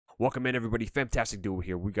Welcome in, everybody. Fantastic duo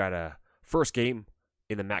here. We got a first game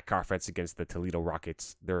in the MAC conference against the Toledo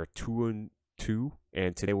Rockets. They're 2-2,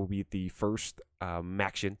 and today will be the first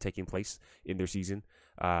action taking place in their season.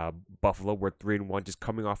 Buffalo, we're 3-1, just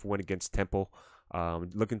coming off a win against Temple,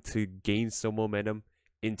 looking to gain some momentum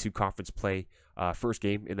into conference play. First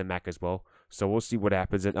game in the MAC as well. So we'll see what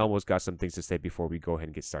happens. And Elmo's got some things to say before we go ahead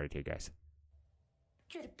and get started here, guys.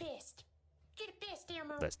 You're the best. You're the best,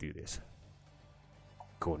 Elmo. Let's do this.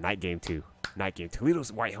 Cool. Night game 2. Night game.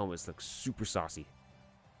 Toledo's white helmets look super saucy.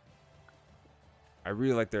 I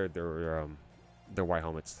really like their white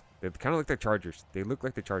helmets. They kind of like their Chargers. They look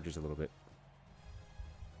like the Chargers a little bit.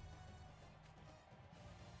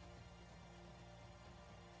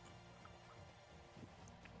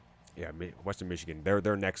 Yeah, Western Michigan.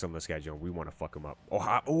 They're next on the schedule. We want to fuck them up.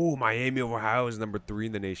 Oh, Miami of Ohio is number 3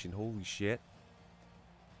 in the nation. Holy shit.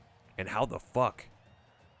 And how the fuck?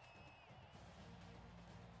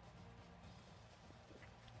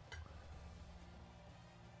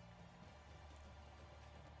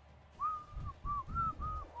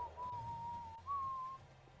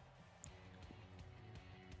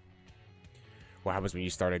 What happens when you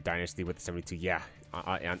start a dynasty with the 72? Yeah,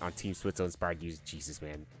 on Team Switzo inspired user. Jesus,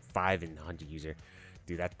 man, 5 and 100 user,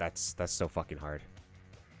 dude. That's so fucking hard.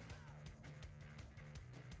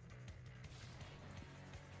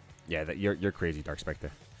 Yeah, you're crazy, Dark Spectre.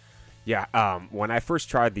 Yeah, when I first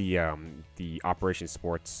tried the Operation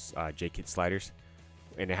Sports J-Kit sliders,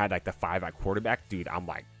 and it had like the 5 at quarterback, dude, I'm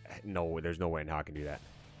like, no, there's no way in hell I can do that.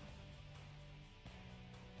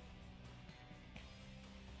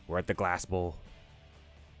 We're at the Glass Bowl,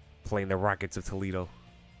 playing the Rockets of Toledo,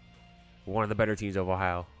 one of the better teams of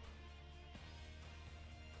Ohio.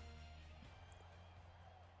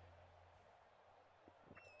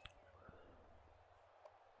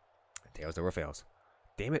 Tails never fails.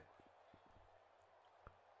 Damn it.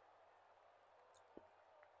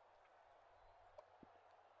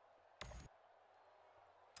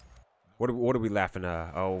 What are we laughing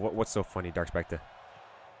at? Oh, what's so funny, Dark Spectre?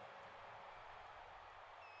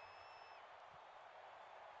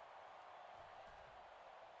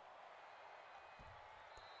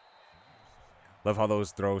 Love how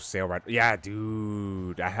those throws sail right. Yeah,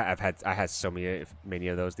 dude. I had so many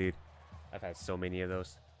of those, dude. I've had so many of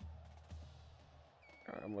those.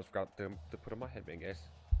 I almost forgot to put on my headband, guys.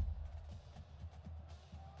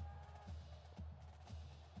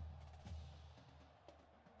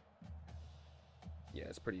 Yeah,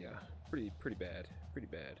 it's pretty bad. Pretty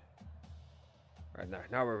bad. All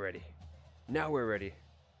right, now we're ready. Now we're ready.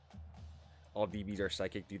 All DBs are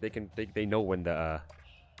psychic, dude. They know when the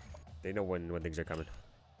they know when things are coming.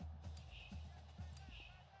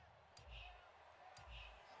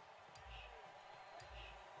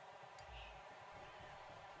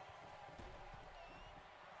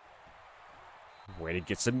 Way to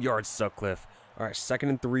get some yards, Sutcliffe. All right, 2nd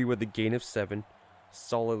and 3 with a gain of 7.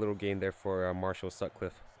 Solid little gain there for Marshall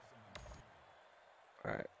Sutcliffe.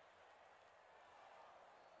 All right.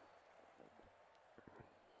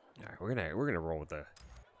 All right, we're gonna roll with the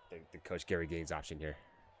Coach Gary Gaines option here.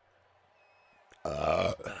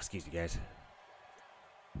 Excuse me, guys.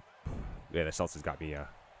 Yeah, the Celtics got me.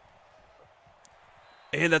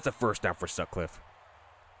 And that's a first down for Sutcliffe.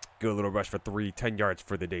 Good little rush for 3, 10 yards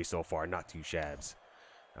for the day so far. Not too shabs.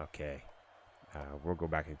 Okay. We'll go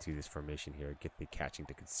back into this formation here. Get the catching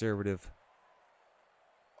to conservative.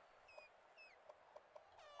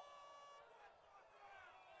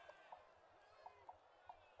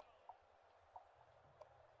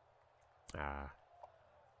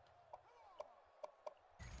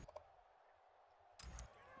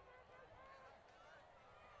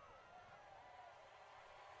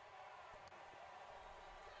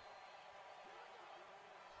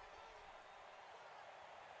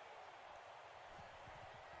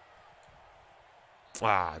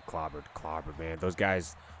 Clobbered, man. Those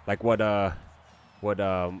guys, like what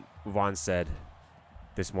Vaughn said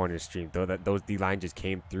this morning's stream, though, that those D-line just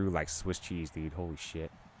came through like Swiss cheese, dude. Holy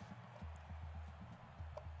shit.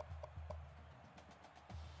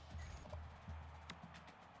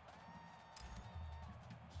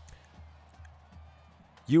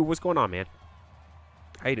 You, what's going on, man?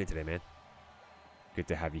 How you doing today, man? Good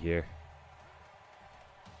to have you here.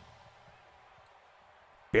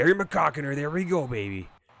 Barry McCockiner, there we go, baby.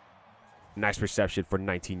 Nice reception for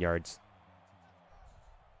 19 yards.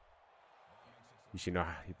 You should know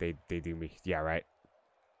they do me. Yeah, right.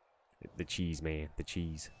 The cheese, man. The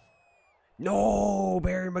cheese. No,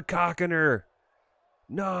 Barry McCockiner.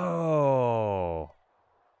 No.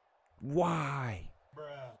 Why?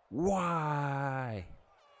 Bruh. Why?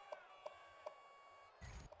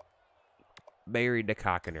 Buried the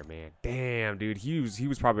Cockiner, man. Damn, dude. He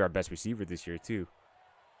was probably our best receiver this year, too.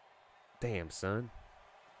 Damn, son.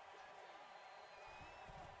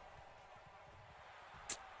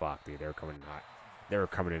 Fuck, dude. They were coming in hot. They were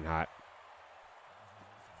coming in hot.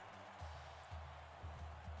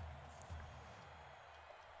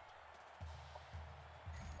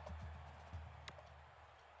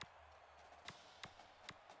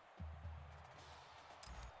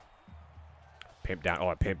 Pimp down.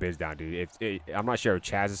 Oh, Pimp is down, dude. I'm not sure if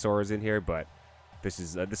Chazosaur is in here, but this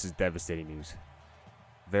is devastating news.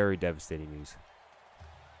 Very devastating news.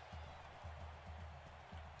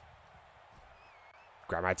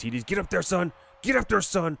 Grab my TDs. Get up there, son. Get up there,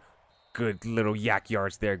 son. Good little yak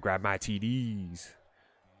yards there. Grab my TDs.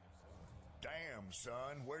 Damn, son,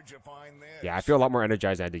 where'd you find this? Yeah, I feel a lot more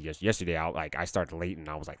energized than I did yesterday. I started late and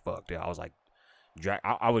I was like, fuck, dude. I was like,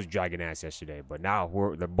 I was dragging ass yesterday, but now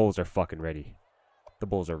the Bulls are fucking ready. The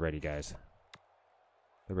Bulls are ready, guys.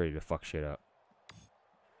 They're ready to fuck shit up.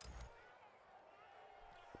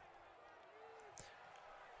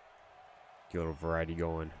 Get a little variety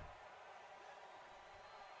going.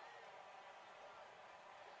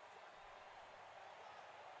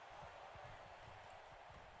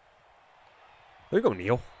 There you go,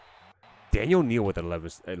 Neal. Daniel Neal with an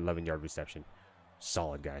 11-yard reception.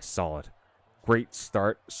 Solid, guys. Solid. Great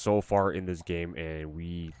start so far in this game, and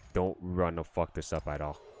we don't want to fuck this up at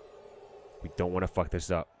all. We don't want to fuck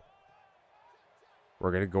this up.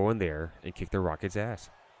 We're going to go in there and kick the Rockets' ass.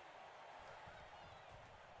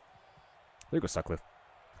 There you go, Sutcliffe.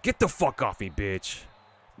 Get the fuck off me, bitch.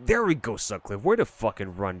 There we go, Sutcliffe. Way to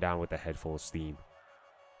fucking run down with a head full of steam.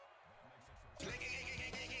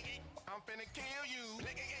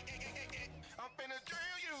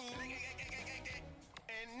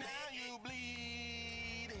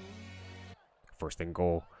 First and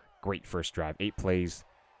goal. Great first drive. 8 plays.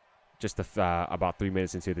 Just about 3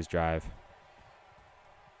 minutes into this drive.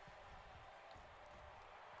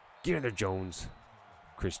 Get in there, Jones.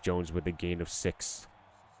 Chris Jones with a gain of 6.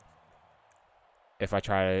 If I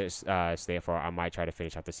try to stay for, I might try to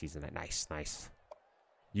finish out the season. Nice, nice.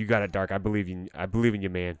 You got it, Dark. I believe in you,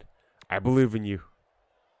 man. I believe in you.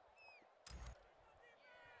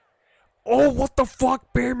 Oh, what the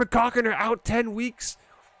fuck? Barry McCocken are out 10 weeks.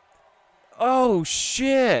 Oh,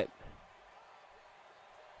 shit.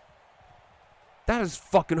 That is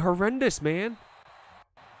fucking horrendous, man.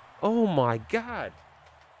 Oh, my God.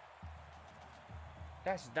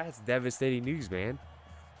 That's devastating news, man.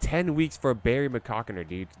 10 weeks for Barry McCockiner,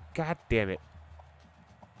 dude. God damn it.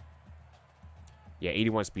 Yeah,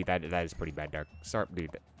 81 speed. That is pretty bad, Dark. Sorry,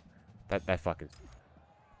 dude. That fucking.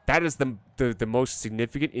 That is the most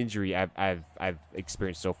significant injury I've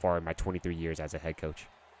experienced so far in my 23 years as a head coach.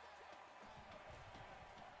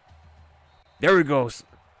 There he goes.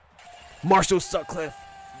 Marshall Sutcliffe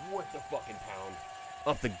with the fucking pound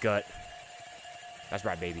up the gut. That's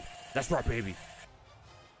right, baby. That's right, baby.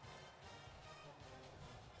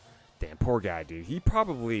 Damn, poor guy, dude. He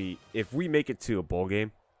probably, if we make it to a bowl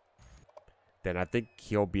game, then I think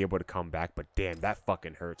he'll be able to come back. But damn, that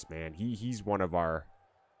fucking hurts, man. He's one of our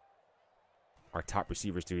top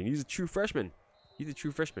receivers, dude. And he's a true freshman. He's a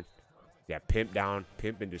true freshman. Yeah, pimp down,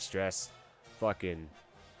 pimp in distress. Fucking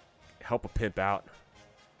help a pimp out.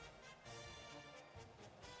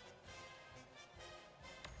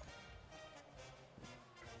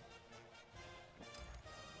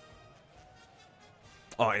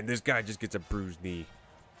 Oh, and this guy just gets a bruised knee.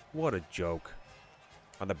 What a joke.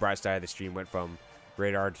 On the bright side of the stream, went from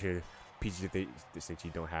radar to PG this thing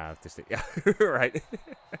you don't have. This thing, yeah, right.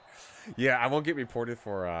 Yeah, I won't get reported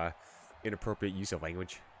for inappropriate use of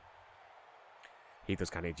language. Hate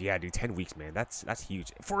those kind of. Yeah, dude, 10 weeks, man. That's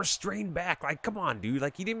huge for a strained back. Like, come on, dude.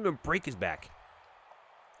 Like, he didn't even break his back.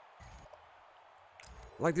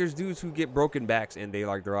 Like, there's dudes who get broken backs and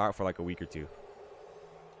they're out for like a week or two.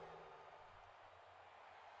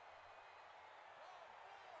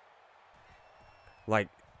 Like,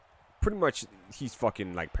 pretty much, he's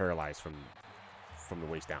fucking, like, paralyzed from the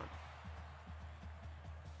waist down.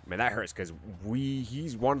 Man, that hurts because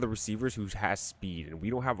he's one of the receivers who has speed, and we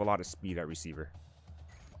don't have a lot of speed at receiver.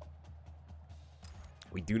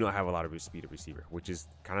 We do not have a lot of speed at receiver, which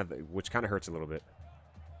kind of hurts a little bit.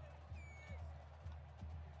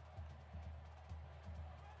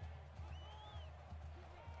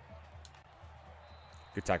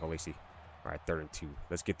 Good tackle, Lacey. All right, 3rd and 2.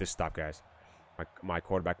 Let's get this stop, guys. My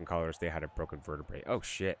quarterback in Colorado State had a broken vertebrae. Oh,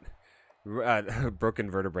 shit. Broken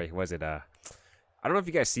vertebrae. Was it, I don't know if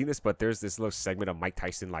you guys seen this, but there's this little segment of Mike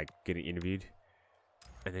Tyson, like, getting interviewed.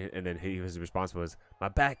 And then his response was, "My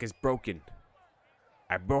back is broken.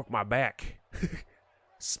 I broke my back."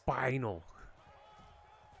 Spinal.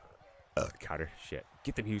 Counter. Shit.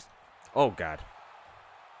 Get them, Hughes. Oh, God.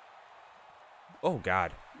 Oh,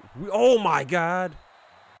 God. Oh, my God.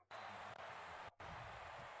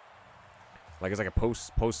 Like, it's like a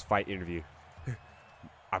post-fight interview.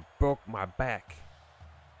 I broke my back.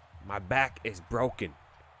 My back is broken.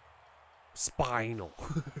 Spinal.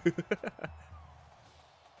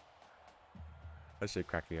 That shit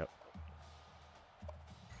cracked me up.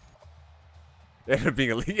 It ended up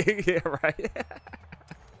being a league. Yeah, right.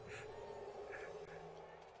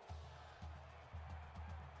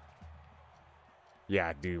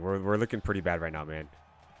 Yeah, dude, we're looking pretty bad right now, man.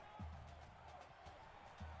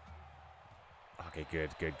 Okay, good.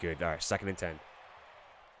 All right, 2nd and 10.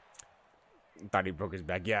 Thought he broke his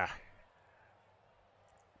back. Yeah.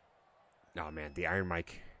 Oh man, the Iron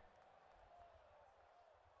Mike.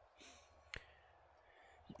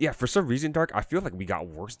 Yeah, for some reason, Dark, I feel like we got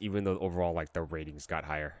worse, even though overall, like, the ratings got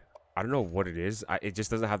higher. I don't know what it is. It just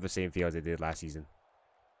doesn't have the same feel as it did last season.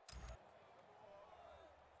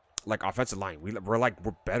 Like, offensive line,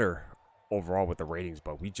 we're better overall with the ratings,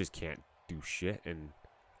 but we just can't do shit. And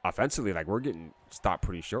offensively, like, we're getting stopped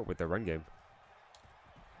pretty short with the run game.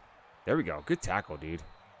 There we go. Good tackle, dude.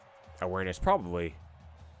 Awareness, probably.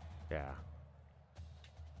 Yeah.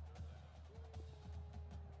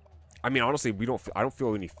 I mean, honestly, I don't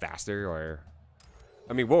feel any faster or...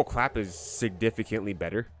 I mean, Will Clapp is significantly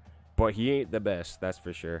better, but he ain't the best, that's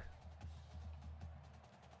for sure.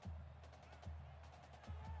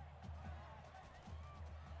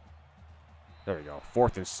 There we go.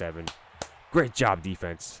 4th and 7. Great job,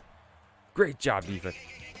 defense. Great job, defense.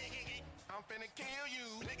 I'm finna kill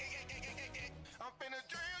you. I'm finna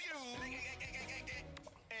drill you.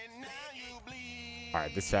 And now you bleed. All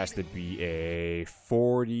right, this has to be a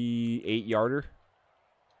 48-yarder.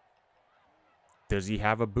 Does he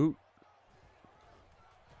have a boot?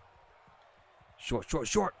 Short.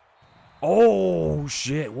 Oh,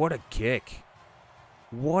 shit. What a kick.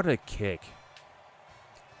 What a kick.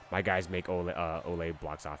 My guys make Ole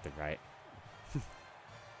blocks often, right?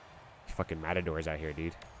 Fucking matadors out here,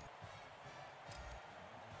 dude.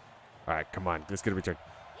 All right, come on. Let's get a return.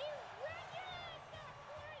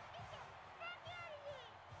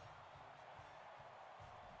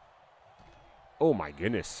 Oh, my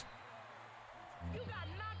goodness. You got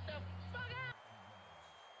knocked the fuck out.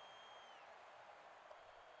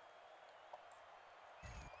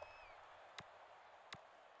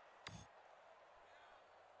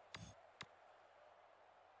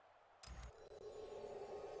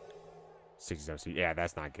 Yeah,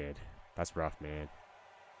 that's not good. That's rough, man.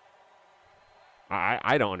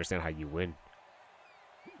 I don't understand how you win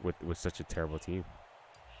with such a terrible team.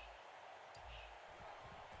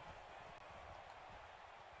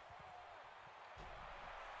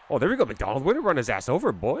 Oh, there we go, McDonald. Way to run his ass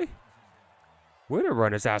over, boy. Way to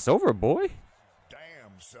run his ass over, boy.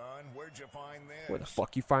 Damn, son, where'd you find this? Where the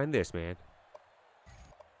fuck you find this, man?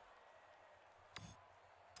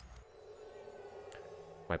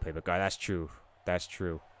 My playbook guy. That's true. That's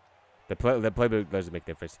true. The playbook doesn't make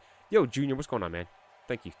difference. Yo, Junior, what's going on, man?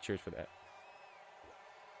 Thank you. Cheers for that.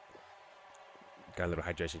 Got a little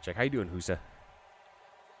hydration check. How you doing, Husa?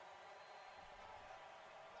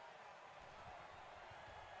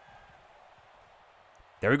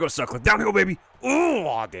 There we go, Suckler. Downhill, baby.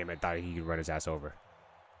 Oh, damn it. Thought he could run his ass over.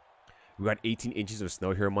 We got 18 inches of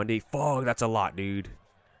snow here on Monday. Fuck, that's a lot, dude.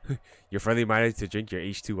 You're friendly minded to drink your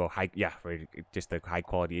H2O. Yeah, just the high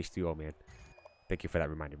quality H2O, man. Thank you for that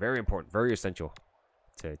reminder. Very important, very essential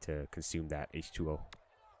to consume that H2O. All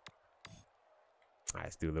right,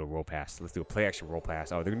 let's do a little roll pass. Let's do a play action roll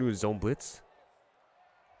pass. Oh, they're gonna do a zone blitz.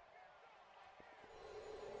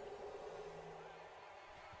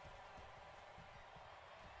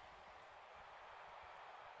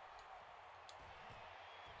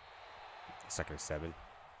 Second and 7.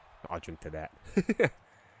 I'll drink to that.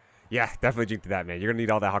 Yeah, definitely drink to that, man. You're gonna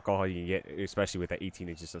need all that alcohol you can get, especially with that 18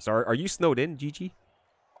 inches. So, are you snowed in, Gigi?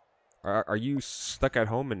 Are you stuck at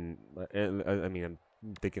home? And I mean, I'm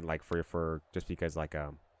thinking like for just because like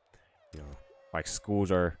you know, like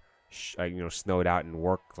schools are you know, snowed out and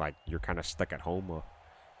work, like you're kind of stuck at home,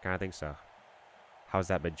 kind of thing. So, how's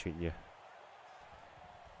that been treating you?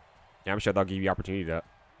 Yeah, I'm sure they'll give you opportunity to.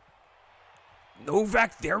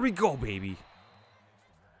 Novak, there we go, baby.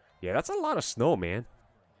 Yeah, that's a lot of snow, man.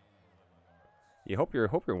 You hope you're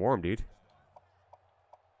warm, dude.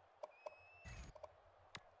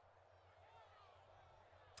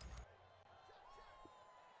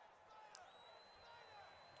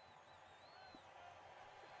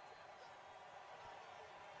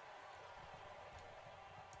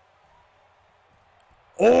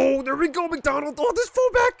 Oh, there we go, McDonald. Oh, this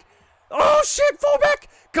fullback. Oh shit, fullback!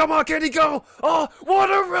 Come on, can he go? Oh, what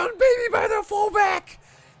a run, baby, by the fullback!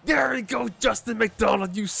 There he goes, Justin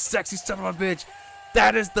McDonald, you sexy son of a bitch.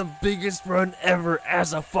 That is the biggest run ever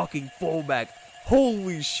as a fucking fullback.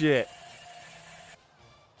 Holy shit.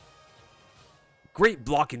 Great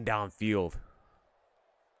blocking downfield.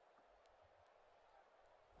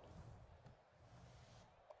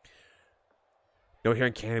 No, here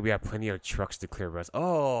in Canada, we have plenty of trucks to clear roads.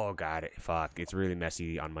 Oh, got it. Fuck. It's really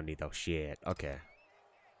messy on Monday, though. Shit. Okay.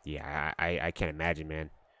 Yeah, I can't imagine, man.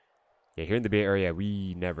 Yeah, here in the Bay Area,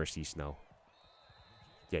 we never see snow.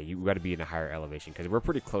 Yeah, you got to be in a higher elevation because we're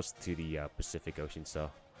pretty close to the Pacific Ocean, so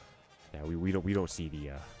yeah, we don't see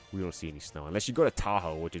the we don't see any snow unless you go to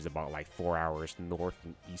Tahoe, which is about like 4 hours north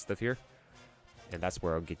and east of here, and that's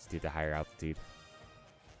where it'll get you to the higher altitude.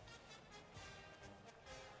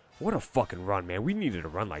 What a fucking run, man! We needed a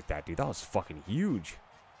run like that, dude. That was fucking huge.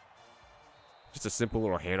 Just a simple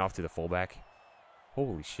little handoff to the fullback.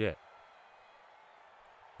 Holy shit!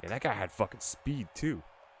 Yeah, that guy had fucking speed too.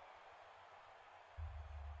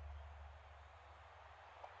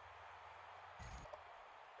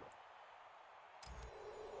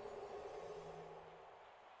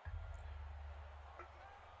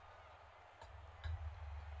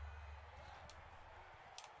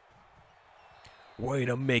 Way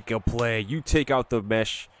to make a play. You take out the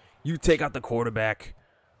mesh. You take out the quarterback.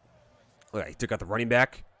 Look, he took out the running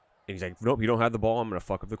back. And he's like, nope, you don't have the ball. I'm going to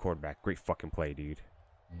fuck up the quarterback. Great fucking play, dude.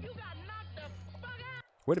 You got knocked the fuck out.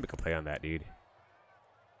 Way to make a play on that, dude.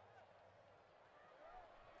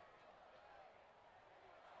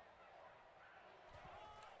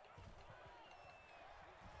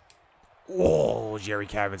 Whoa, Jerry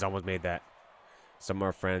Cavins almost made that. Some of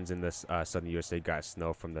our friends in this southern USA got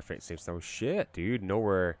snow from the same snow. Shit, dude.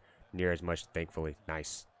 Nowhere near as much, thankfully.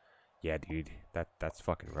 Nice. Yeah, dude. That's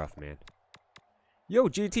fucking rough, man. Yo,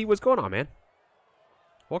 GT, what's going on, man?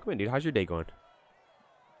 Welcome in, dude. How's your day going?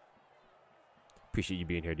 Appreciate you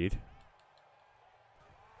being here, dude.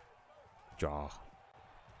 Jaw.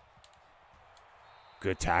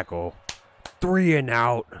 Good tackle. 3 and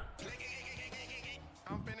out.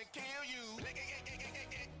 I'm finna kill you.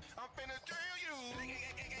 I'm finna drill you.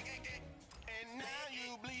 And now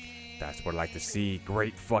you bleed. That's what I like to see.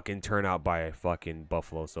 Great fucking turnout by fucking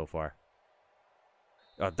Buffalo so far.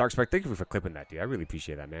 Dark Spike, thank you for clipping that, dude. I really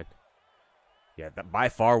appreciate that, man. Yeah, that, by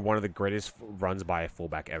far one of the greatest runs by a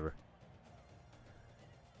fullback ever.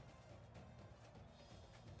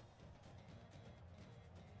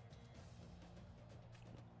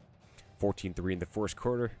 (14-3) in the first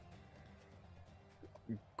quarter.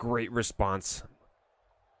 Great response.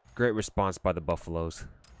 Great response by the Buffaloes.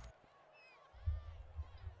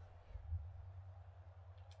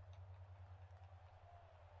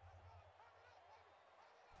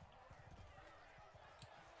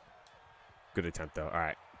 Good attempt, though. All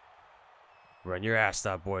right. Run your ass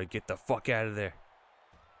up, boy. Get the fuck out of there.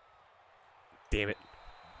 Damn it.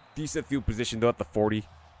 Decent field position, though, at the 40.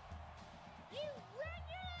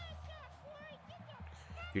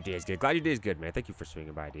 Your day is good. Glad your day is good, man. Thank you for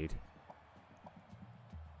swinging by, dude.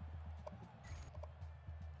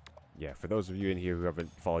 Yeah, for those of you in here who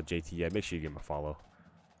haven't followed JT yet, make sure you give him a follow.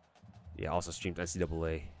 Yeah, also streams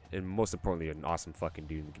NCAA. And most importantly, an awesome fucking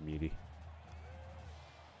dude in the community.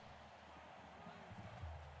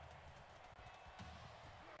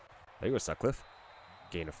 There you go, Sutcliffe.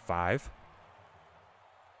 Gain of 5.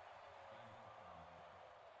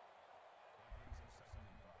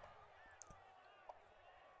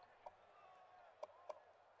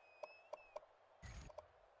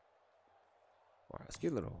 Wow, let's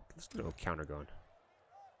get a little counter going.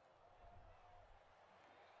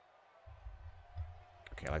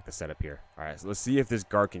 Okay, I like the setup here. All right, so let's see if this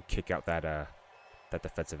guard can kick out that that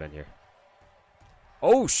defensive end here.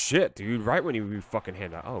 Oh shit, dude! Right when you fucking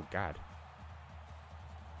hand out. Oh god.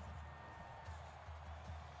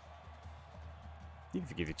 You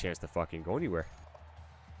didn't give you a chance to fucking go anywhere.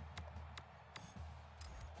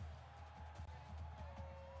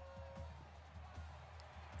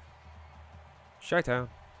 Chi-town.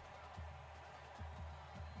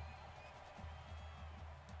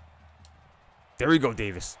 There we go,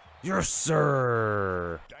 Davis. Yes,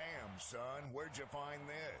 sir. Damn, son, where'd you find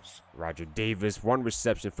this? Roger Davis, 1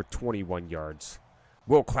 reception for 21 yards.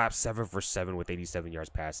 Will Clapp 7 for 7 with 87 yards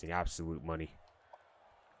passing. Absolute money.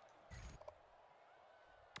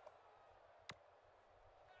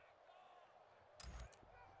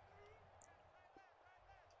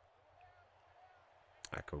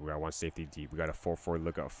 Alright, cool. We got 1 safety deep. We got a 4-4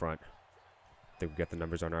 look out front. I think we got the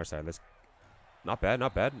numbers on our side. Let's. Not bad,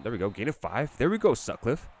 not bad. There we go. Gain of 5. There we go,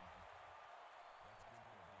 Sutcliffe.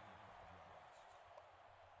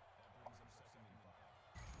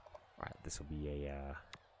 This will be a,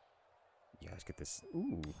 yeah, let's get this.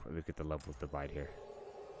 Ooh, let's get the level divide here.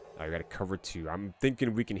 I got to cover 2. I'm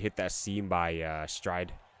thinking we can hit that seam by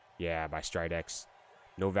Stride. Yeah, by Stride X.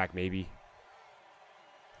 Novak, maybe.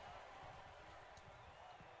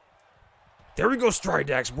 There we go,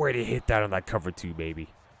 Stride X. Way to hit that on that cover 2, baby.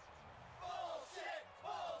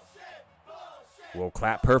 Whoa,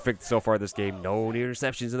 clap. Perfect so far this game. No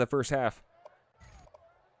interceptions in the first half.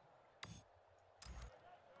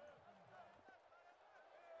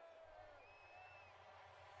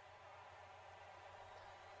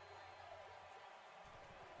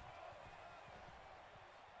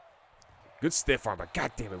 Good stiff arm, but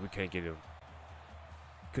god damn it, we couldn't get him.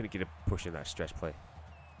 Couldn't get a push in that stretch play.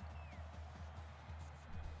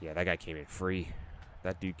 Yeah, that guy came in free.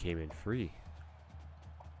 That dude came in free.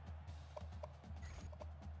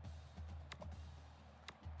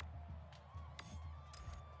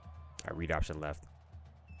 Alright, read option left.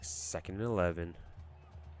 2nd and 11.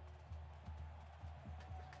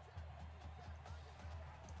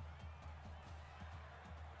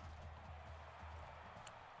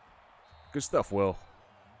 Good stuff, Will.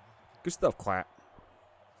 Good stuff, Clap.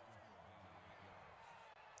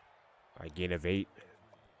 Alright, gain of 8.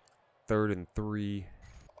 3rd and 3.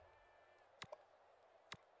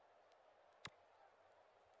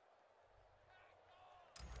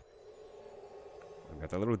 We got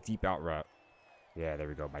that little deep out route. Yeah, there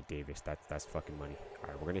we go, by Davis. That's fucking money.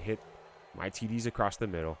 Alright, we're gonna hit my TDs across the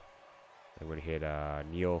middle. And we're gonna hit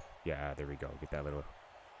Neal. Yeah, there we go. Get that little.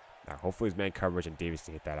 Alright, hopefully his man coverage and Davis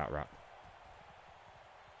can hit that out route.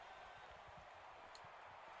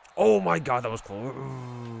 Oh my god, that was close.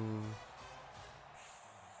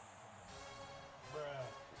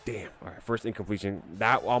 Damn. Alright, first incompletion.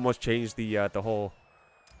 That almost changed the whole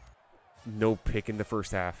no pick in the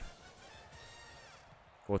first half.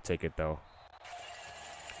 We'll take it though.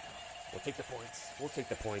 We'll take the points. We'll take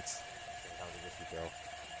the points.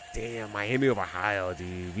 Damn, Miami of Ohio,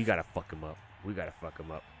 dude. We gotta fuck them up. We gotta fuck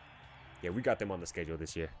them up. Yeah, we got them on the schedule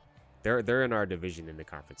this year. They're in our division in the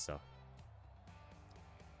conference, so.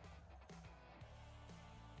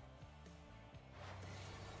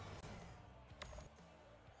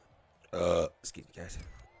 Excuse me, guys.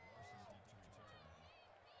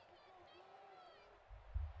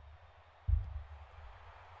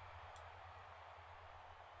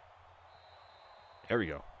 There we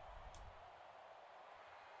go.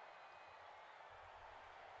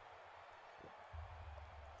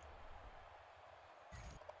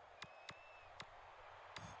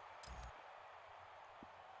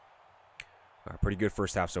 Pretty good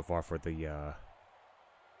first half so far for the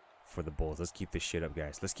Bulls. Let's keep this shit up,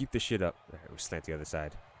 guys. Let's keep this shit up. Right, we'll slant the other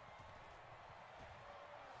side.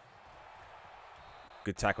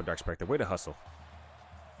 Good tackle, Dark Spectre. Way to hustle.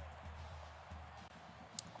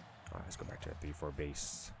 All right, let's go back to that 3-4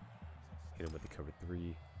 base. Hit him with the cover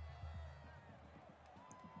 3.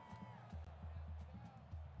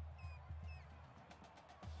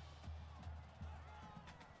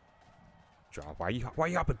 Drop. Why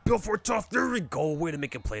you hopping? Built for tough. There we go. Way to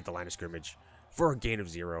make him play at the line of scrimmage for a gain of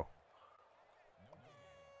 0.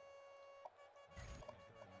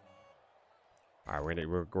 All right,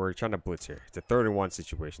 we're trying to blitz here. It's a 3rd and 1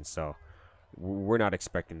 situation, so we're not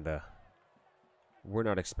expecting the.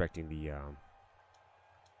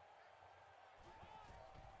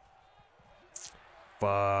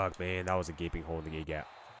 Fuck, man, that was a gaping hole in the A gap.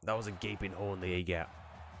 That was a gaping hole in the A gap.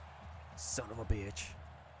 Son of a bitch.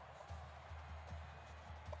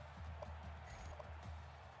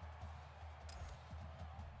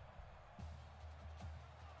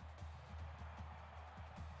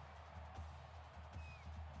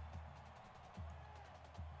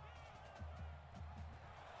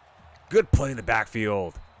 Good play in the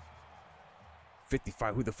backfield.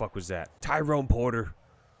 55. Who the fuck was that? Tyrone Porter.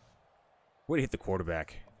 Way to hit the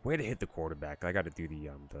quarterback. Way to hit the quarterback. I got to do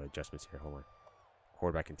the adjustments here. Hold on.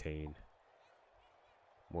 Quarterback contain.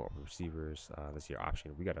 More receivers. Let's see your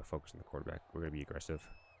option. We got to focus on the quarterback. We're gonna be aggressive.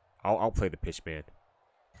 I'll play the pitch man.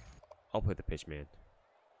 I'll play the pitch man.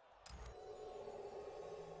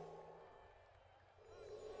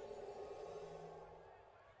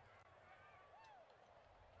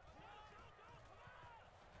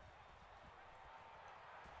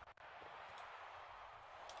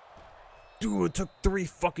 Dude, it took 3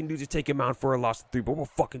 fucking dudes to take him out for a loss of 3, but we'll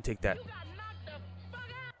fucking take that.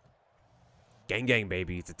 Gang, gang,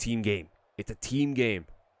 baby. It's a team game. It's a team game.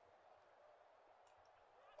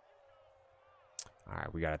 All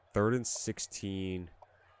right, we got a 3rd and 16.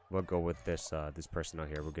 We'll go with this this personnel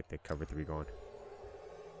here. We'll get the cover 3 going.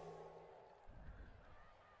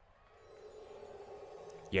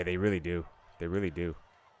 Yeah, they really do. They really do.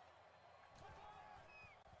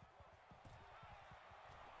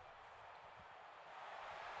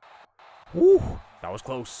 Woo! That was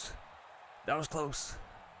close. That was close.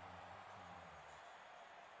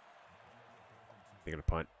 They're gonna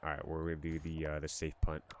punt. All right, we're gonna do the safe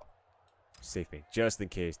punt. Safe me, just in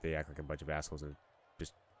case they act like a bunch of assholes and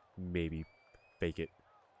just maybe fake it.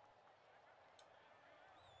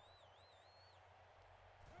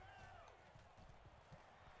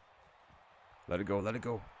 Let it go. Let it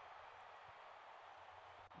go.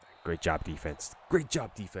 Great job, defense. Great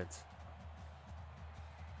job, defense.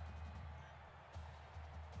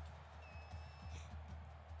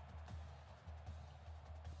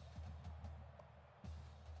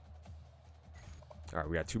 All right,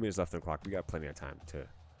 we got 2 minutes left on the clock. We got plenty of time to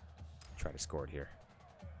try to score it here.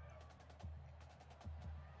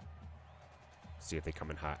 See if they come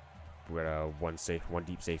in hot. We got one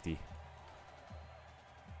deep safety.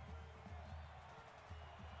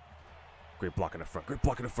 Great block in the front. Great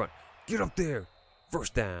block in the front. Get up there.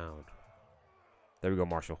 First down. There we go,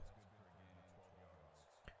 Marshall.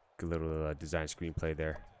 Good little design screenplay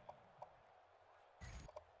there.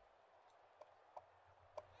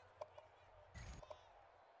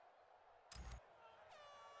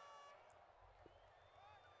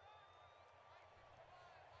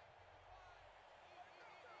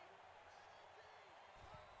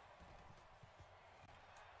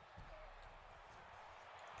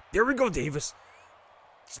 There we go, Davis.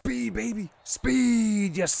 Speed, baby.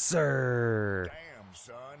 Speed. Yes, sir. Damn,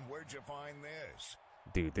 son, where'd you find this?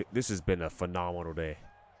 Dude, this has been a phenomenal day.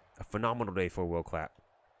 A phenomenal day for Will Clapp.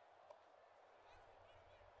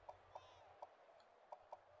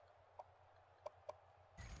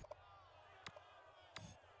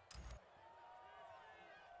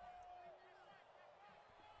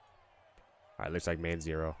 All right, looks like man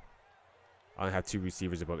zero. I only have 2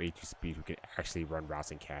 receivers above 82 speed who can actually run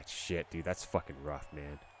routes and catch. Shit, dude, that's fucking rough,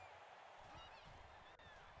 man.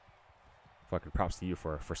 Fucking props to you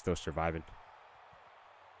for still surviving.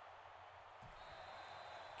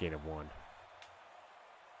 Gain of 1.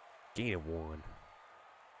 Gain of 1.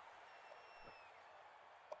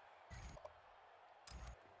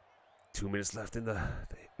 Two minutes left in the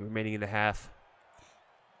remaining in the half.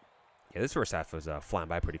 Yeah, this first half was flying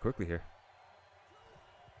by pretty quickly here.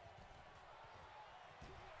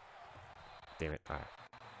 Damn it! All right.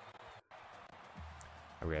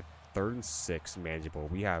 We had 3rd and 6, manageable.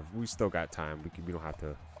 We still got time. We don't have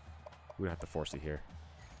to force it here.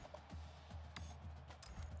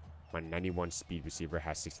 My 91 speed receiver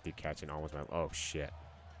has 62 catch and almost my. Oh shit!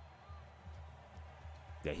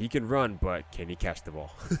 Yeah, he can run, but can he catch the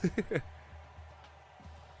ball?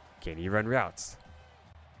 Can he run routes?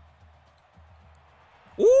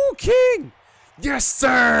 Ooh, King! Yes,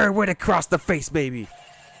 sir! Went across the face, baby.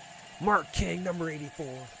 Mark King, number 84.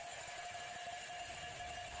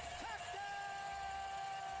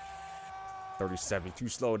 $37, too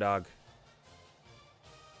slow, dog.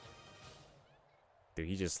 Dude,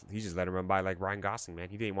 he just let him run by like Ryan Gosling, man.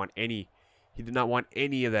 He did not want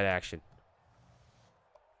any of that action.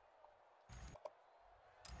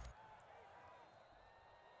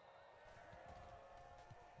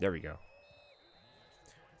 There we go.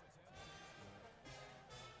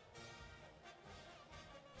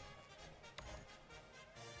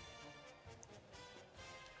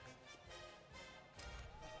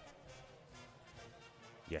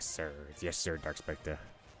 Yes, sir. Yes, sir, Dark Spectre.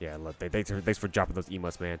 Yeah, look, thanks for dropping those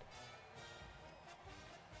emotes, man.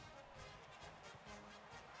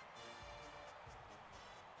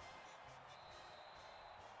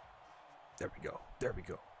 There we go. There we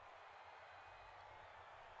go.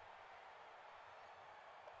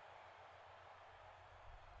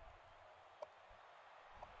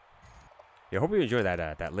 Yeah, hope you enjoy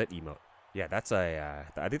that lit emote. Yeah, that's I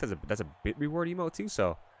think that's a bit reward emote too.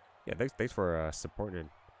 So, yeah, thanks for supporting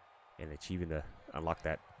and achieving the unlock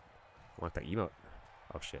that emote.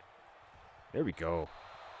 Oh shit! There we go.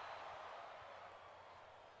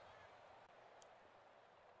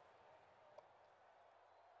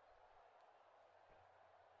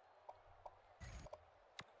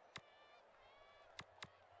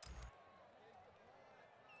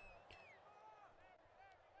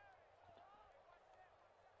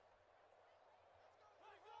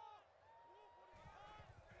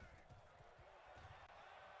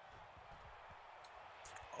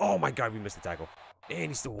 Oh my god, we missed the tackle. And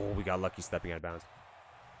he's still, we got lucky stepping out of bounds.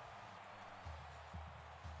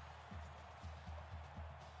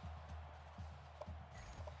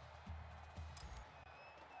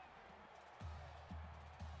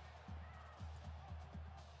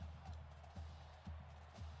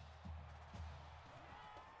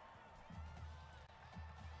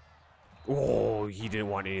 Oh, he didn't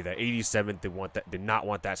want any of that. 87th did not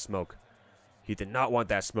want that smoke. He did not want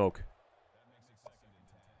that smoke.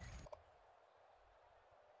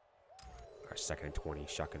 Our 2nd and 20.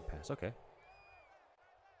 Shotgun pass. Okay.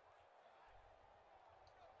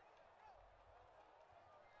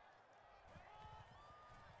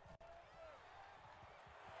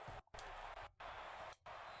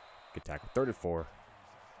 Good tackle. 3rd and 4.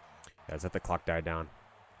 Yeah, let's let the clock die down.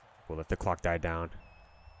 We'll let the clock die down.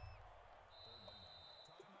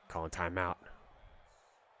 Calling timeout.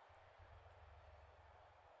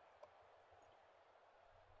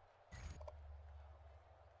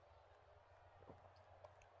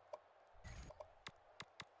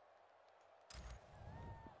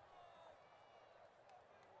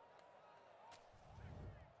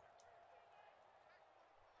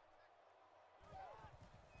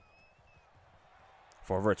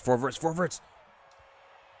 Forwards.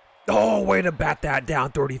 Oh, way to bat that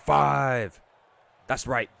down. 35. That's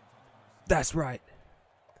right.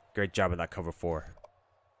 Great job of that cover 4.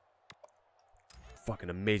 Fucking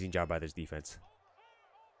amazing job by this defense.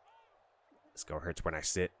 Let's go. Hurts when I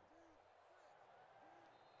sit.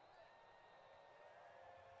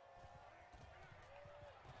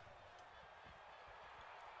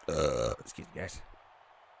 Excuse me, guys.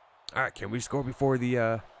 All right, can we score before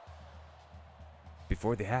the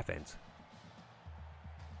half ends?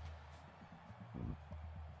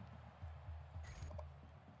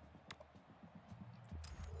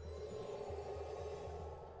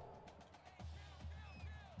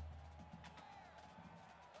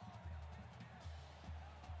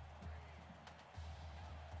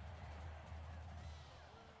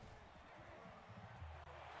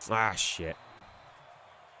 Ah, shit.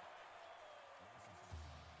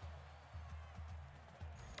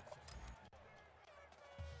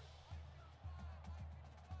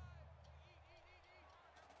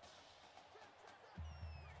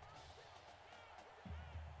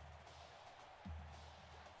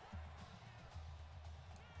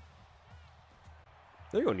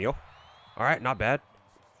 There you go, Neil. All right, not bad.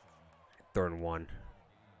 3rd and 1.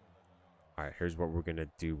 All right, here's what we're gonna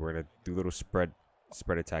do. We're gonna do a little spread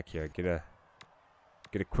attack here. Get a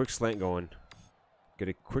quick slant going. Get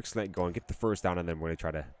the first down, and then we're gonna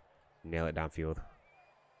try to nail it downfield.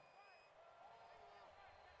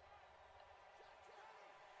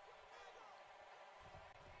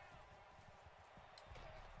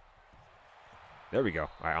 There we go.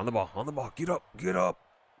 All right, on the ball. Get up.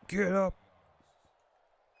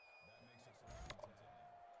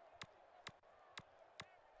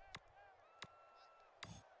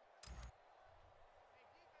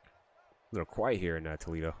 A little quiet here in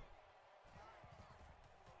Toledo.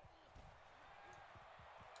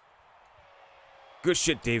 Good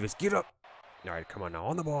shit, Davis. Get up. All right, come on now.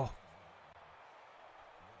 On the ball.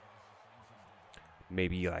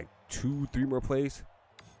 Maybe like 2-3 more plays.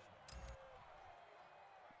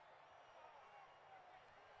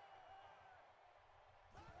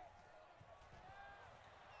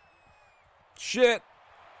 Shit.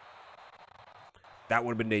 That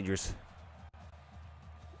would have been dangerous.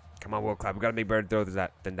 Come on, World Clap. We got to make better throws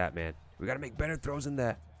than that, man. We got to make better throws than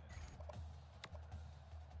that.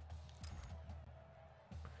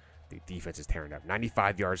 The defense is tearing up.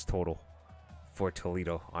 95 yards total for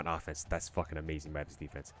Toledo on offense. That's fucking amazing by this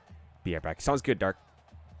defense. Be right back. Sounds good, Dark.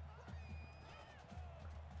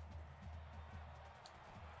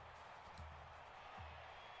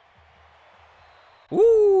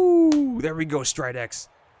 Woo! There we go, Stride X.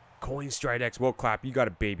 Coin Stride X. World Clap. You got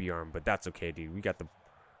a baby arm, but that's okay, dude. We got the...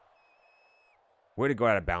 Way to go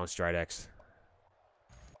out of bounds, Stride X.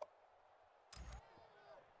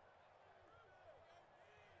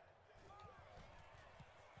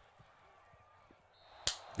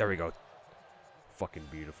 There we go. Fucking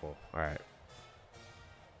beautiful. All right.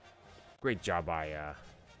 Great job by,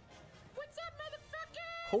 What's up,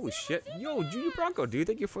 motherfucker? Holy shit. Yo, Junior Bronco, dude.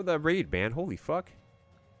 Thank you for the raid, man. Holy fuck.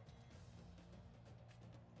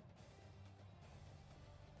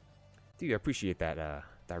 Dude, I appreciate that,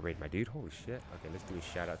 that raid, my dude. Holy shit. Okay, let's do a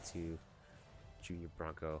shout out to Junior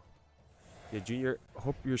Bronco. Yeah, Junior,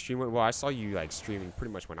 hope your stream went well. I saw you, like, streaming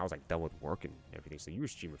pretty much when I was, like, done with work and everything. So you were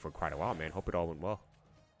streaming for quite a while, man. Hope it all went well.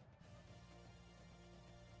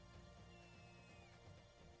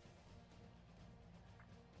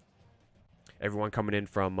 Everyone coming in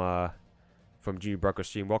from Junior Bronco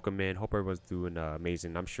stream, welcome in. Hope everyone's doing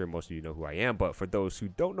amazing. I'm sure most of you know who I am, but for those who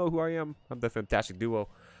don't know who I am, I'm the Fantastic Duo.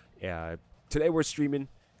 Today we're streaming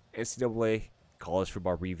NCAA College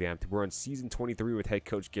Football Revamped. We're on season 23 with head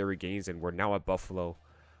coach Gary Gaines, and we're now at Buffalo.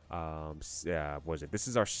 Was it? This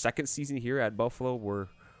is our 2nd season here at Buffalo.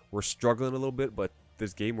 We're struggling a little bit, but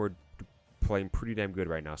this game we're playing pretty damn good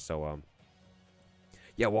right now. So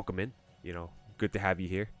yeah, welcome in. You know, good to have you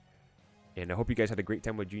here. And I hope you guys had a great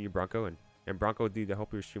time with Junior Bronco. And Bronco, dude, I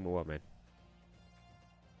hope you're streaming well, man.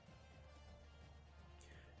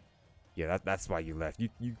 Yeah, that's why you left. You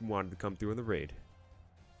wanted to come through in the raid.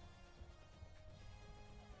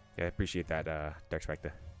 Yeah, I appreciate that, Dark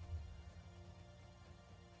Spectre.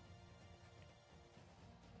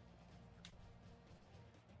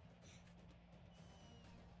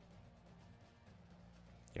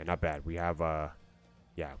 Yeah, not bad. We have,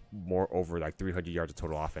 yeah, more over like 300 yards of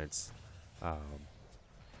total offense.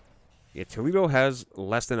 Yeah, Toledo has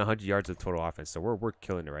less than 100 yards of total offense, so we're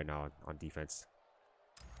killing it right now on defense.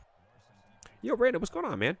 Yo, Brandon, what's going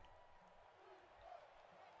on, man?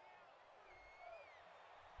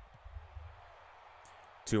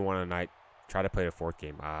 2-1 tonight. Try to play the fourth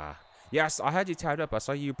game. Yes, I had you tied up. I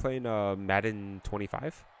saw you playing Madden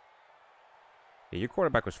 25. Yeah, your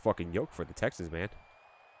quarterback was fucking yoked for the Texans, man.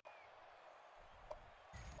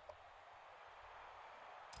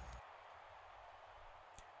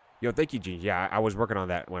 Yo, thank you, Gene. Yeah, I was working on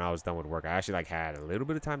that when I was done with work. I actually like had a little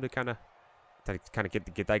bit of time to kind of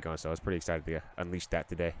get that going, so I was pretty excited to unleash that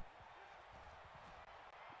today.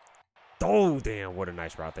 Oh, damn, what a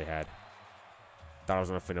nice route they had. Thought I was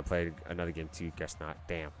gonna finna play another game too. Guess not.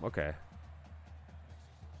 Damn. Okay.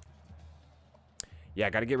 Yeah,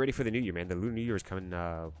 I gotta get ready for the new year, man. The Lunar New Year is coming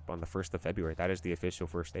on the 1st of February. That is the official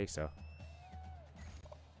first day. So,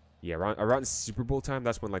 yeah, around Super Bowl time,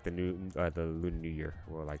 that's when like the Lunar New Year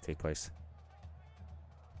will like take place.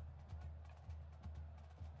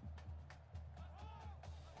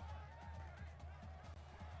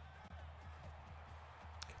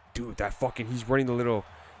 Dude, that fucking he's running the little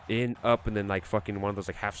in, up, and then like fucking one of those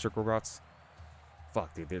like half circle routes.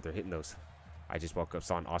 Fuck, dude, they're hitting those. I just woke up,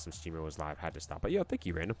 saw an awesome streamer was live, had to stop. But yo, thank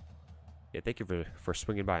you, Random. Yeah, thank you for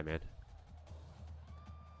swinging by, man.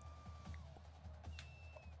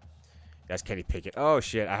 That's Kenny Pickett. Oh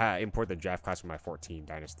shit, I imported the draft class from my 14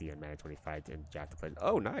 Dynasty and Madden 25 and draft to play.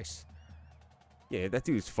 Oh, nice. Yeah, that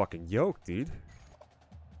dude's fucking yoked, dude.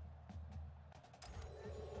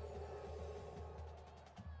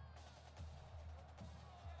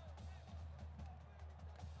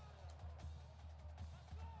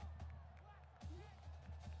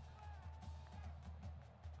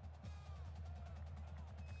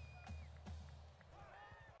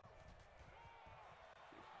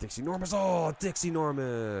 Dixie Normus. Oh, Dixie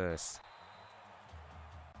Normus.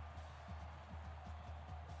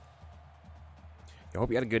 I hope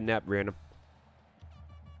you had a good nap, Random.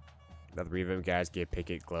 Now the Revamped guys get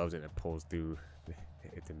Pickett gloves and it pulls through.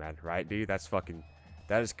 It didn't matter, right, dude? That's fucking.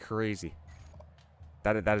 That is crazy.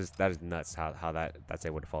 That is nuts. How that's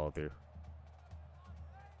able to follow through.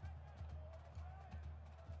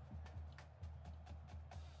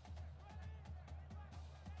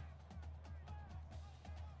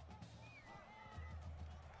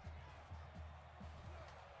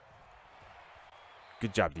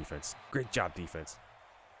 Good job, defense. Great job, defense.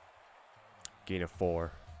 Gain of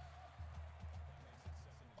 4.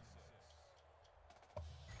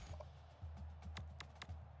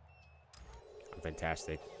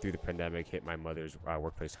 Fantastic. Through the pandemic, hit my mother's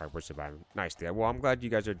workplace hard. We're surviving. Nice, dude. Well, I'm glad you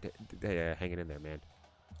guys are hanging in there, man.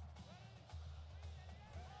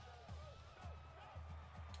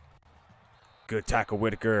 Good tackle,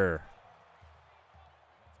 Whitaker.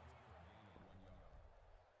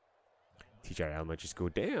 Teacher at elementary school.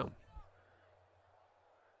 Damn.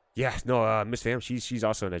 Yeah, no, Miss Pham, she's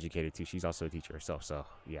also an educator too. She's also a teacher herself. So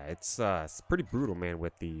yeah, it's pretty brutal, man,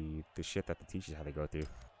 with the shit that the teachers have to go through.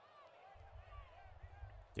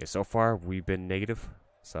 Yeah, so far we've been negative,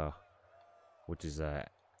 so which is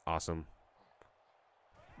awesome.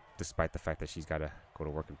 Despite the fact that she's got to go to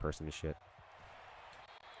work in person and shit.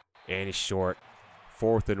 And it's short.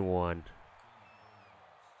 4th and 1.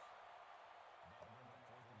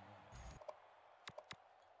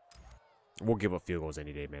 We'll give up field goals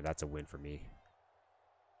any day, man. That's a win for me.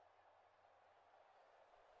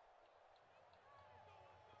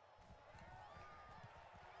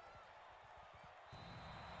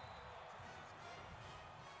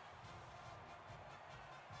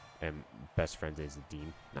 And best friend is the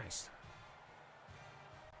dean. Nice.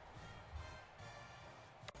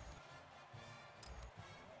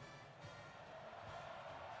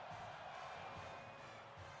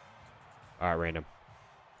 All right, Random.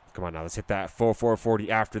 Come on now, let's hit that 4-4-40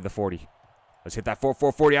 after the 40. Let's hit that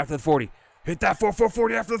 4-4-40 after the 40. Hit that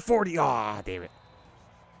 4-4-40 after the 40. Ah, damn it.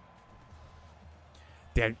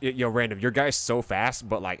 Damn, yo, Random, your guy's so fast,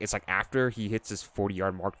 but like it's like after he hits his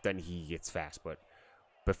 40-yard mark, then he gets fast. But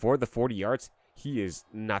before the 40 yards, he is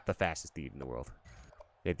not the fastest dude in the world.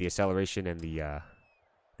 Yeah, the acceleration and the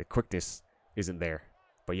quickness isn't there.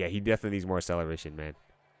 But yeah, he definitely needs more acceleration, man.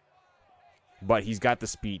 But he's got the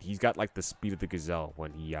speed. He's got like the speed of the gazelle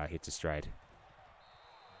when he hits his stride.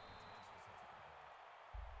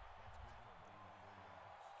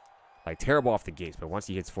 Like terrible off the gates, but once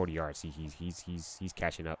he hits 40 yards, he's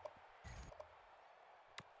catching up.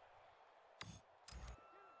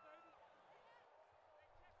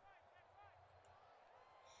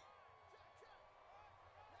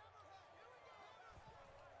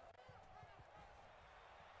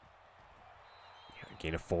 Yeah,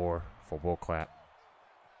 gain of 4 for bull clap.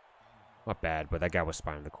 Not bad, but that guy was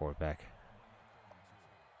spying the quarterback.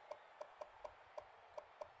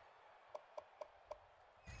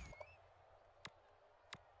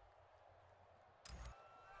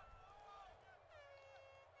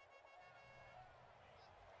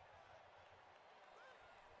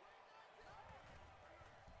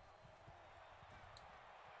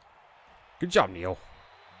 Good job, Neil.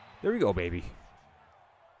 There we go, baby.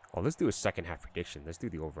 Oh, let's do a second half prediction. Let's do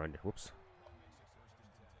the over-under. Whoops.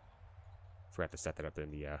 Forgot to set that up in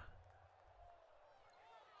the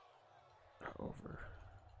over.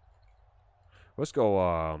 Let's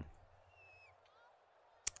go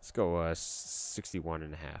 61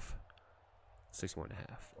 and a half. 61 and a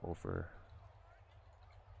half over.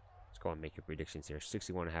 Let's go and make your predictions here.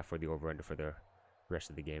 61 and a half for the over-under for the rest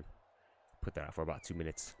of the game. Put that out for about 2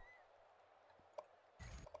 minutes.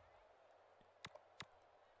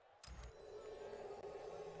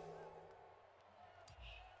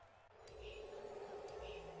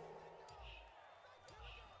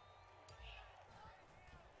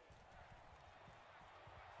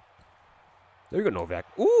 There you go, Novak.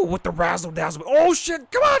 Ooh, with the razzle dazzle. Oh shit!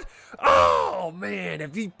 Come on! Oh man,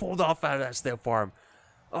 if he pulled off out of that step farm,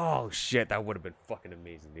 oh shit, that would have been fucking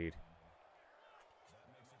amazing, dude.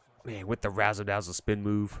 Man, with the razzle dazzle spin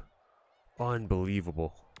move,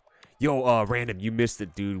 unbelievable. Yo, random, you missed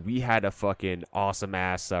it, dude. We had a fucking awesome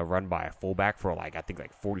ass run by a fullback for like I think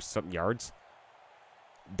like 40 something yards.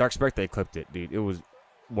 Dark Spectre clipped it, dude. It was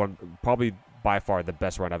probably by far the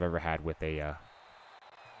best run I've ever had with a.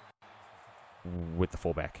 With the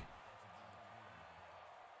fullback.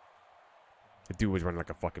 The dude was running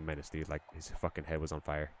like a fucking menace, dude. Like, his fucking head was on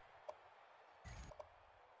fire.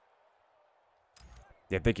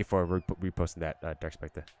 Yeah, thank you for reposting that, Dark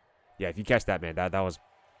Spectre. Yeah, if you catch that, man, that was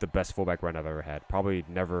the best fullback run I've ever had. Probably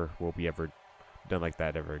never will be ever done like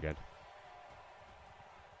that ever again.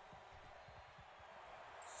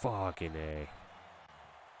 Fucking A.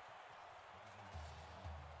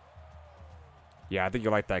 Yeah, I think you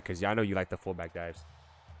like that because I know you like the fullback dives.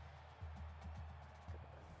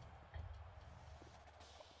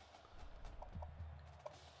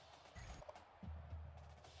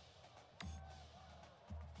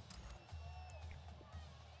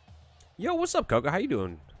 Yo, what's up, Coco? How you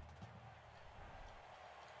doing?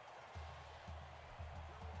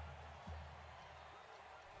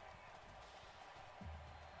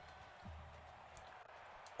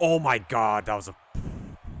 Oh my god, that was a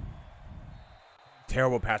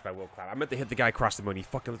terrible pass by Will Cloud. I meant to hit the guy across the money. He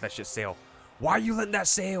fucking let that shit sail. Why are you letting that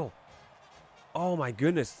sail? Oh my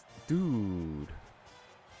goodness. Dude.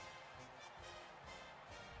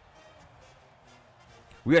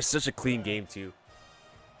 We had such a clean game too.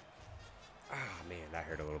 Ah, man, that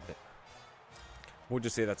hurt a little bit. We'll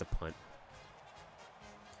just say that's a punt.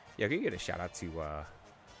 Yeah, can you get a shout out to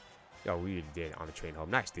yo, we did on the train home.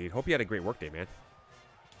 Nice, dude. Hope you had a great work day, man.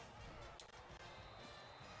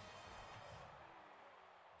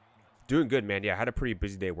 Doing good, man. Yeah, I had a pretty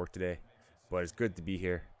busy day at work today, but it's good to be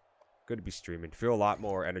here. Good to be streaming. Feel a lot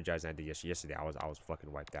more energized than I did yesterday. Yesterday, I was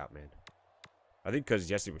fucking wiped out, man. I think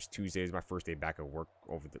because yesterday was Tuesday. It was my first day back at work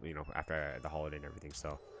over the, you know, after the holiday and everything.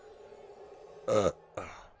 So,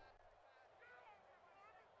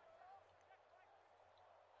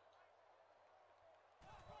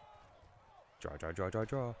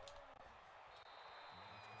 draw.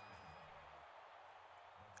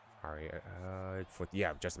 All right,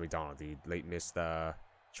 yeah, Justin McDonald, the late missed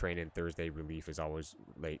training Thursday relief is always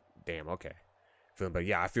late. Damn, okay. Feeling, but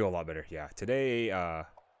yeah, I feel a lot better. Yeah, today,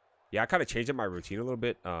 yeah, I kind of changed up my routine a little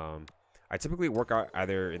bit. I typically work out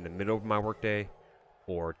either in the middle of my workday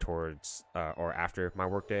or towards or after my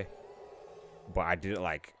workday. But I did it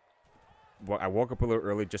like, well, I woke up a little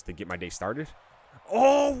early just to get my day started.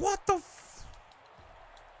 Oh, what the?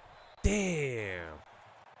 Damn.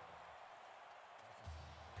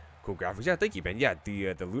 Cool graphics. Yeah, thank you, man. Yeah,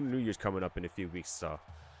 the Lunar New Year's coming up in a few weeks, so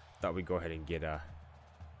thought we'd go ahead and get the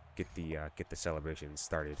celebration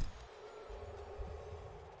started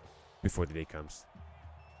before the day comes.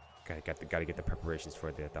 Gotta get the preparations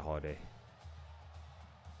for the holiday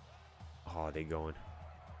going.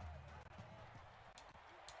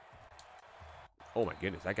 Oh my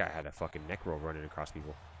goodness, that guy had a fucking neck roll running across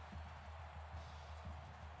people.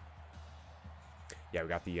 Yeah, we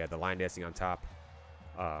got the line dancing on top.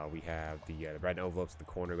 We have the red envelopes in the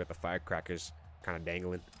corner. We got the firecrackers kind of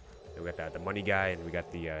dangling. And we got the money guy, and we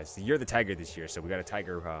got the it's the year of the tiger this year, so we got a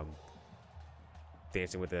tiger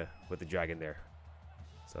dancing with the dragon there.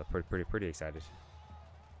 So pretty excited.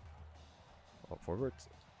 Oh, forwards.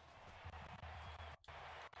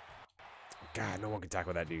 God, no one can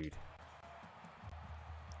tackle that dude.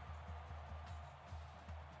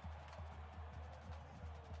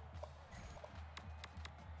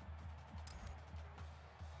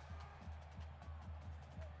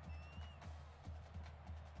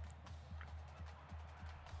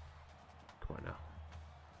 Come on now.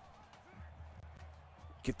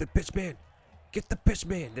 Get the pitch man. Get the pitch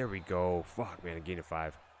man. There we go. Fuck, man. A gain of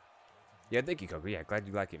 5. Yeah, thank you, Coco. Yeah, glad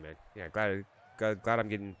you like it, man. Yeah, glad I'm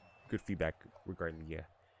getting good feedback regarding the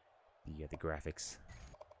graphics.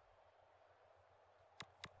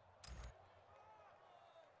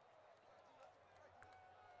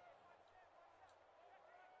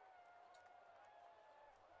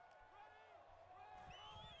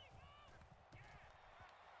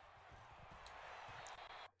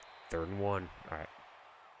 Third and 1. All right.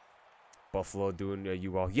 Buffalo doing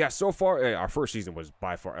you well. Yeah, so far our first season was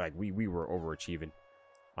by far like we were overachieving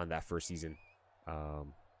on that first season.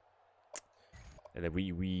 And then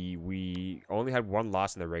we only had 1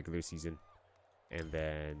 loss in the regular season, and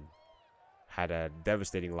then had a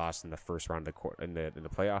devastating loss in the first round of the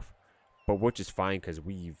playoff. But which is fine because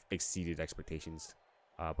we've exceeded expectations.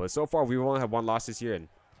 But so far we've only had 1 loss this year,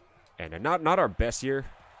 and not our best year.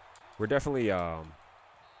 We're definitely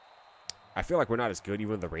I feel like we're not as good,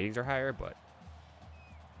 even though the ratings are higher. But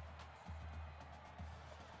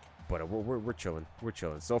we're chilling. We're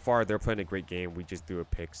chilling. So far they're playing a great game. We just threw a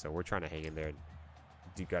pick, so we're trying to hang in there and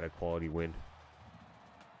do got a quality win.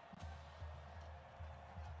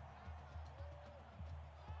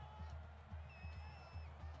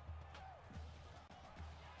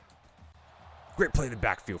 Great play in the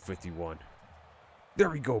backfield, 51. There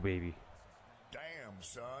we go, baby. Damn,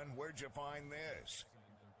 son, where'd you find this?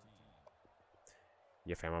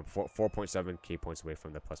 Yeah, fam, I'm 4.7 K points away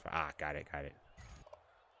from the +5. Ah, got it.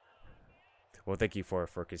 Well, thank you for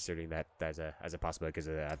considering that as a possibility, because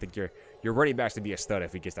I think your running back's to be a stud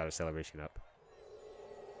if he gets that acceleration up.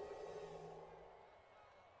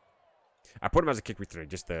 I put him as a kick return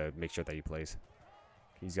just to make sure that he plays.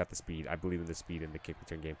 He's got the speed. I believe in the speed in the kick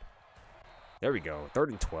return game. There we go. 3rd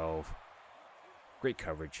and 12. Great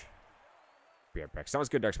coverage. Be right back. Sounds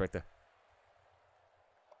good, Dark Spectre.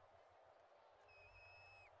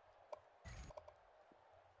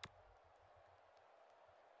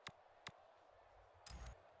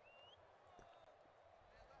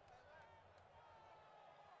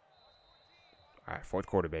 All right, 4th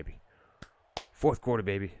quarter, baby. 4th quarter,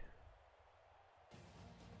 baby.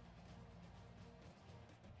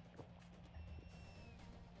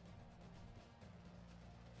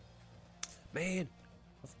 Man,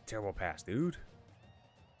 that's a terrible pass, dude.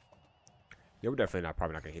 Yeah, we're definitely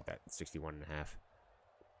probably not gonna hit that 61.5.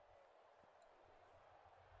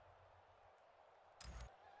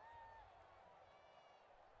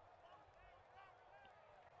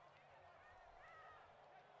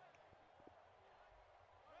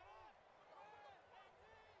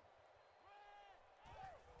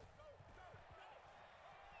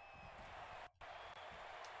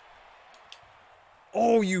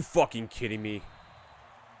 Oh, you fucking kidding me?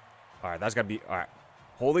 All right, that's gotta be all right.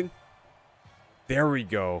 Holding. There we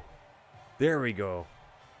go. There we go.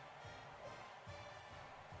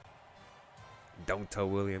 Don't tell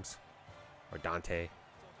Williams or Dante.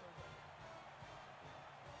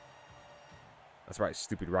 That's right,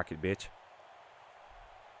 stupid rocket bitch.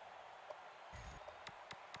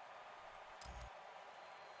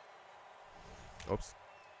 Oops.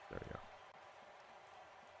 There we go.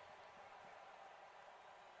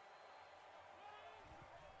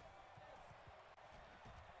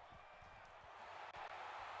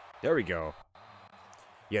 There we go.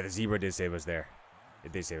 Yeah, the zebra did save us there.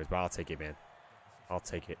 It did save us, but I'll take it, man. I'll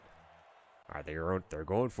take it. All right, they're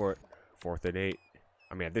going for it. 4th and 8.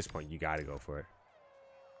 I mean, at this point, you got to go for it.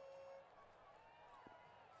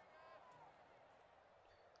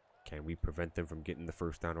 Can we prevent them from getting the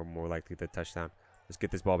 1st down, or more likely the touchdown? Let's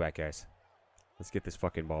get this ball back, guys. Let's get this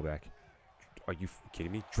fucking ball back. Are you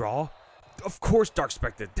kidding me? Draw? Of course, Dark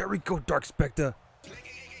Spectre. There we go, Dark Spectre.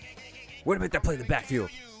 Wait a minute, that play in the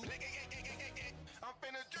backfield.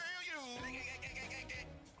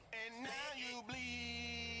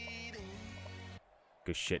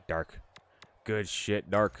 Good shit, Dark. Good shit,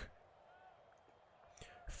 Dark.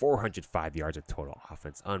 405 yards of total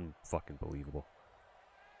offense. Unfucking believable.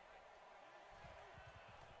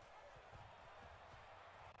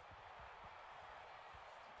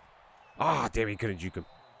 Ah, damn, he couldn't juke him.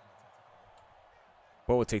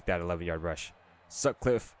 But we'll take that 11-yard rush.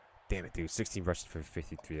 Sutcliffe. Damn it, dude. 16 rushes for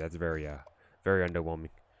 53. That's very underwhelming.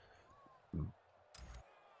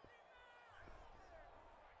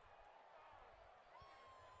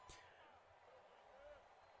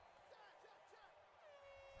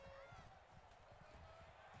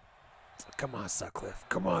 Come on, Sutcliffe.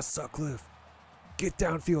 Come on, Sutcliffe. Get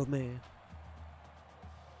downfield, man.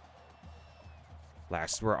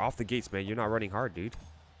 Last, we're off the gates, man. You're not running hard, dude.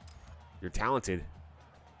 You're talented,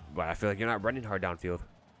 but I feel like you're not running hard downfield.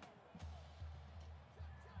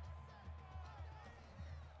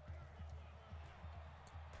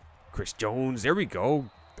 Chris Jones, there we go.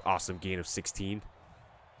 Awesome gain of 16.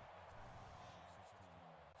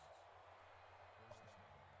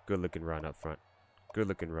 Good looking run up front. Good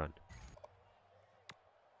looking run.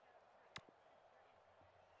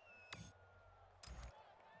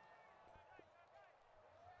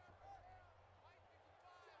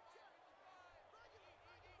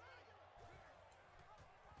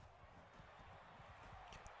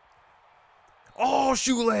 Oh,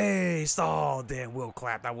 shoelace! Oh, damn, Will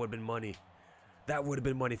Clapp. That would have been money. That would have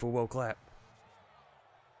been money for Will Clapp.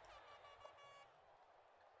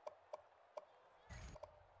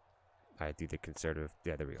 All right, do the conservative.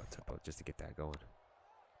 Yeah, there we go. Tempo, just to get that going.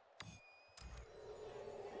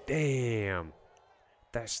 Damn.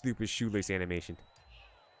 That stupid shoelace animation.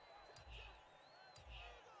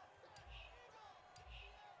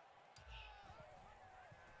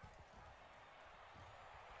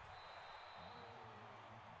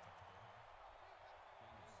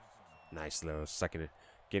 Nice little second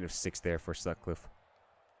gain of 6 there for Sutcliffe.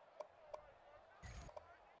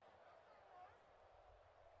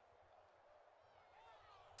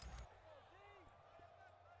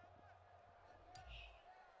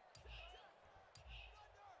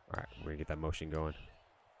 All right, we're gonna get that motion going.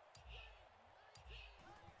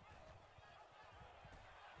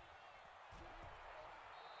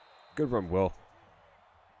 Good run, Will.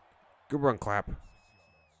 Good run, Clap.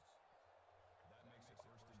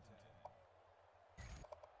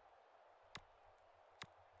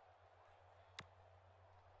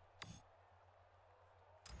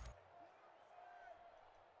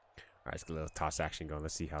 All right, let's get a little toss action going.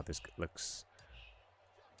 Let's see how this looks.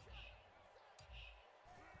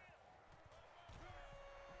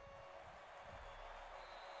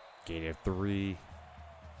 Gain of 3.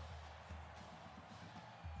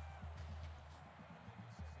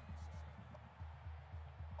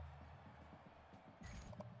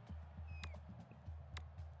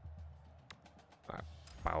 All right,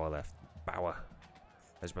 Bauer left. Bauer.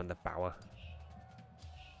 Let's run the Bauer.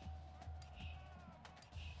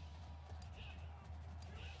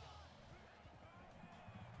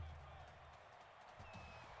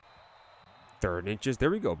 Third inches.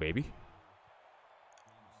 There we go, baby.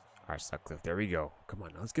 All right, Sutcliffe. There we go. Come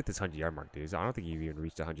on, let's get this 100-yard mark, dude. I don't think you've even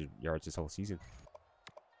reached 100 yards this whole season.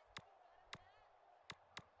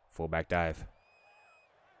 Fullback dive.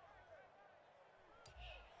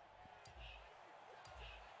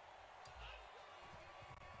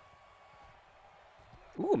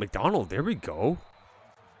 Ooh, McDonald. There we go.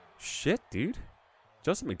 Shit, dude.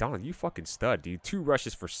 Joseph McDonald, you fucking stud, dude. 2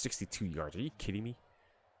 rushes for 62 yards. Are you kidding me?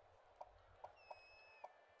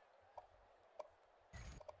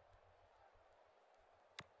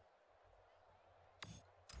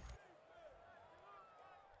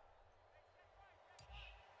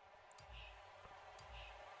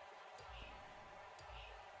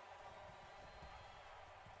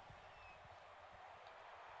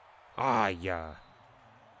 Ah, yeah.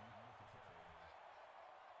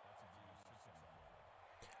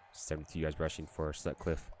 72 yards rushing for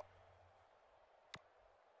Sutcliffe.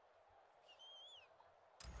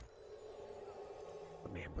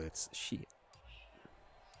 Oh, man, but it's shit.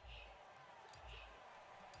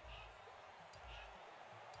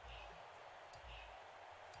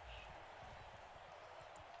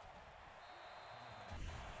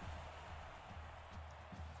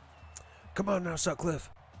 Come on now, Sutcliffe.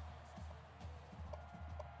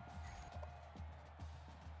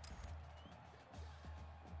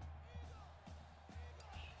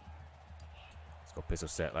 Let's go pistol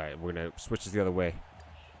set. All right, we're going to switch this the other way.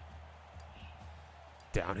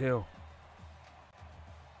 Downhill.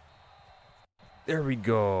 There we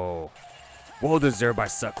go. Well deserved by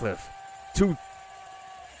Sutcliffe. 2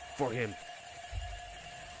 for him.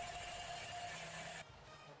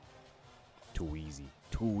 Too easy.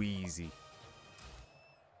 Too easy.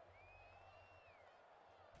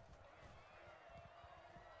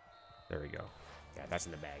 There we go. Yeah, that's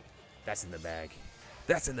in the bag. That's in the bag.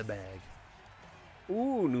 That's in the bag.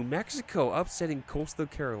 Ooh, New Mexico upsetting Coastal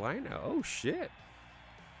Carolina. Oh, shit.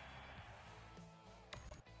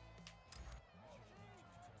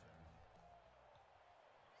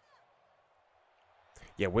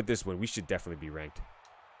 Yeah, with this one, we should definitely be ranked.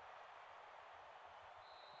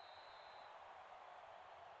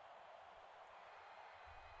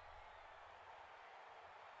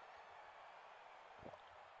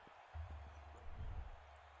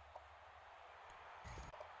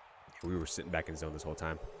 We were sitting back in zone this whole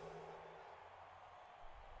time.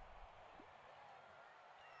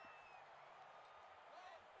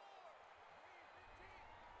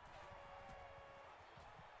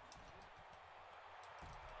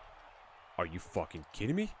 Are you fucking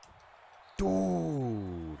kidding me?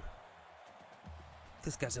 Dude.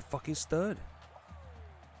 This guy's a fucking stud.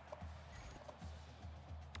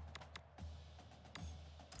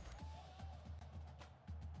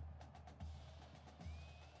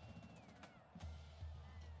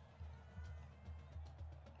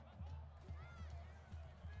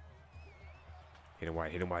 Hit him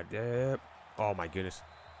wide, hit him wide. Yep. Oh my goodness.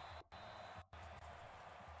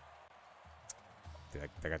 Dude,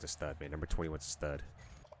 that guy's a stud, man. Number 21's a stud.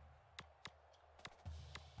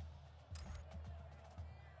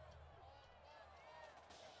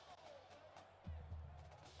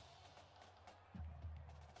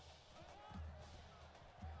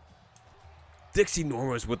 Dixie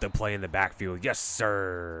Norman's with the play in the backfield. Yes,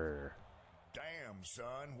 sir. Damn,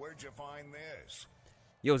 son, where'd you find this?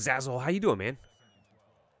 Yo, Zazzle, how you doing, man?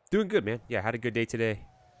 Doing good, man. Yeah, had a good day today.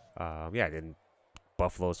 Yeah, then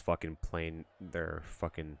Buffalo's fucking playing their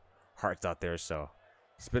fucking hearts out there, so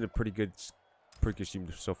it's been a pretty good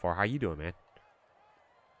stream so far. How you doing, man?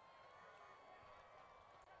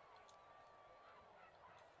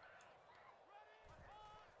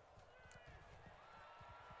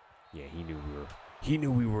 Yeah, he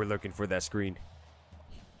knew we were looking for that screen.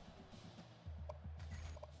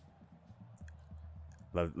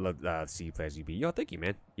 Love see you play as UB. Yo, thank you,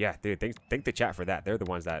 man. Yeah, dude, thank the chat for that. They're the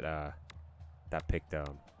ones that that picked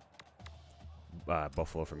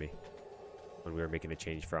Buffalo for me when we were making the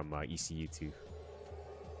change from ECU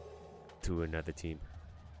to another team.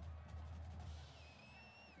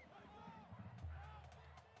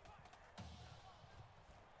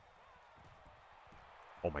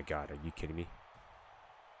 Oh my God, are you kidding me?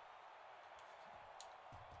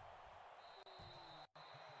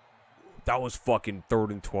 That was fucking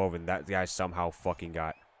 3rd and 12, and that guy somehow fucking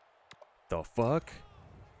got the fuck.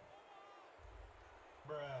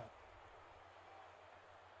 Bruh.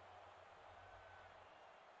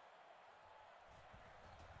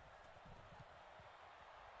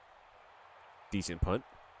 Decent punt.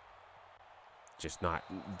 Just not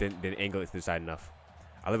didn't angle it to the side enough.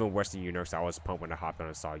 I live in Western New York, so I was pumped when I hopped on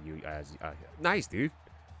and saw you as nice, dude.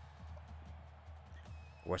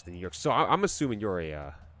 Western New York. So I'm assuming you're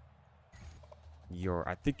a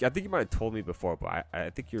I think you might have told me before, but I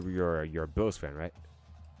think you're a Bills fan, right?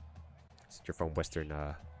 Since you're from Western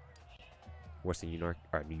New York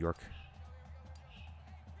or New York.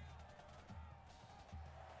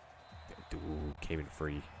 That dude came in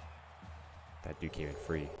free. That dude came in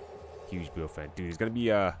free. Huge Bill fan, dude. It's gonna be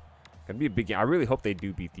a big game. I really hope they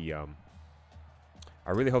do beat the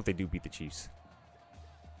Chiefs.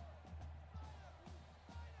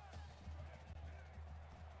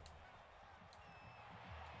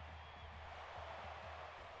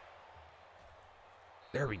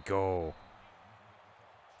 There we go.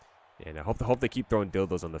 And I hope they keep throwing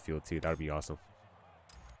dildos on the field too. That would be awesome.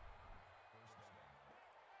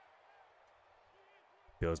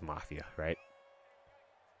 Bills Mafia, right?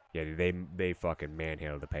 Yeah, dude, they fucking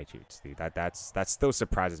manhandled the Patriots, dude. That still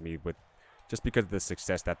surprises me with just because of the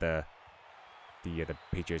success that the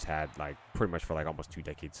Patriots had like pretty much for like almost 2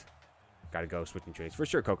 decades. Gotta go switching trades for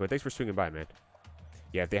sure, Coco. Thanks for swinging by, man.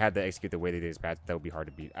 Yeah, if they had to execute the way they did this patch, that would be hard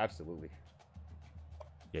to beat. Absolutely.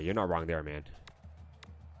 Yeah, you're not wrong there, man.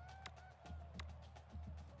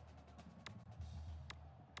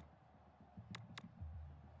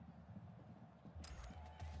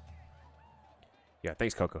 Yeah,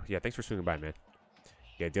 thanks, Coco. Yeah, thanks for swinging by, man.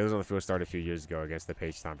 Yeah, deals on the field started a few years ago against the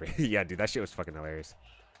Page Tom Brady. Yeah, dude, that shit was fucking hilarious.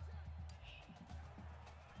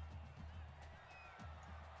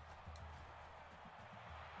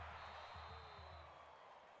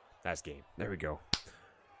 That's game. There we go.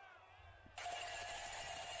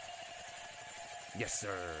 Yes, sir.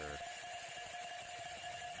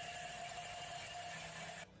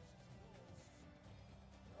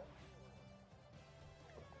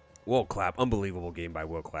 Will Clapp, unbelievable game by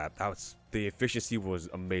Will Clapp. The efficiency was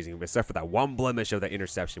amazing, except for that one blemish of that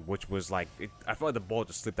interception, which was like I felt like the ball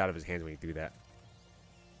just slipped out of his hands when he threw that.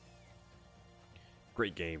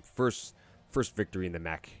 Great game. First victory in the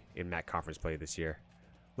MAC conference play this year.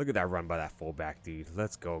 Look at that run by that fullback, dude.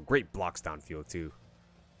 Let's go. Great blocks downfield too.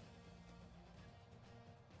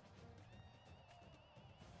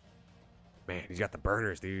 Man, he's got the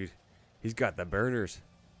burners, dude. He's got the burners.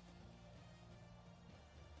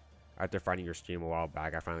 After finding your stream a while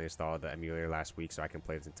back, I finally installed the emulator last week so I can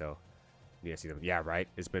play this until yeah, right.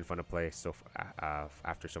 It's been fun to play so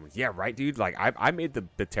after so much. Yeah, right, dude. Like I made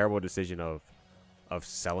the terrible decision of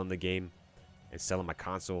selling the game and selling my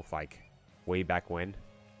console like way back when.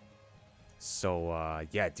 So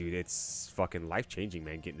yeah, dude, it's fucking life-changing,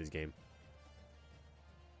 man, getting this game.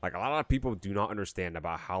 Like a lot of people do not understand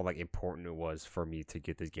about how like important it was for me to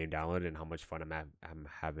get this game downloaded and how much fun I'm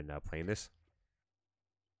having playing this.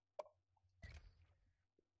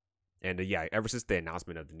 And yeah, ever since the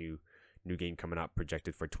announcement of the new game coming out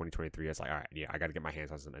projected for 2023, I was like, all right, yeah, I got to get my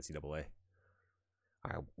hands on some NCAA.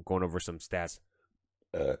 All right, going over some stats.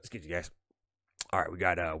 Excuse you guys. All right, we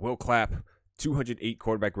got Will Clapp, 208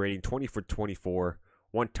 quarterback rating, 20 for 24,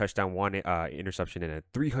 1 touchdown, 1 interception, and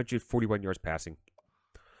 341 yards passing.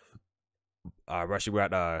 Rushing, we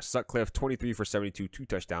got Sutcliffe, 23 for 72, 2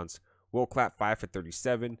 touchdowns. Will Clapp, 5 for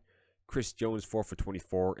 37. Chris Jones, 4 for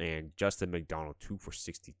 24. And Justin McDonald, 2 for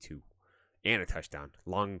 62. And a touchdown.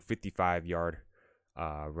 Long 55-yard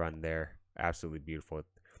run there. Absolutely beautiful.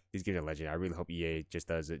 These games are legend. I really hope EA just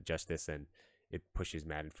does it justice and it pushes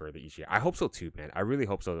Madden further each year. I hope so too, man. I really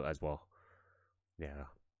hope so as well. Yeah.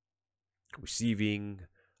 Receiving,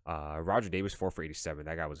 Roger Davis, 4 for 87.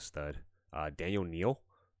 That guy was a stud. Daniel Neal,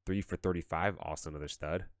 3 for 35. Also another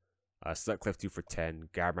stud. Sutcliffe, 2 for 10.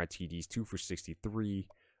 Got my TDs, 2 for 63.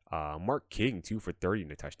 Mark King, 2 for 30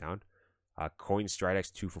 and a touchdown. Coin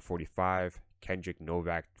Stridex, 2 for 45. Kendrick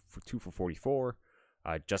Novak, 2 for 44.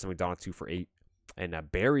 Justin McDonald, 2 for 8. And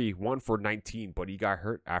Barry, 1 for 19, but he got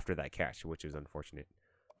hurt after that catch, which is unfortunate.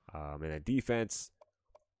 And then defense.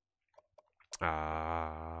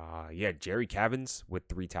 Yeah, Jerry Cavins with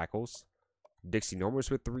 3 tackles. Dixie Normus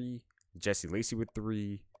with 3. Jesse Lacey with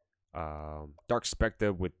 3. Dark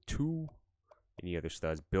Spectre with 2. Any other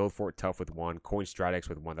studs? Build Fort Tough with 1. Coin Stridex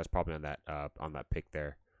with 1. That's probably on that pick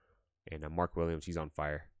there. And Mark Williams, he's on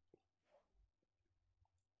fire.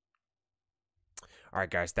 All right,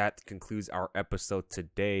 guys, that concludes our episode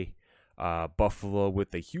today. Buffalo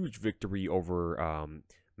with a huge victory over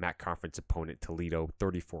MAC conference opponent Toledo,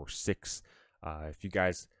 34-6. If you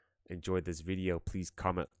guys enjoyed this video, please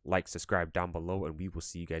comment, like, subscribe down below, and we will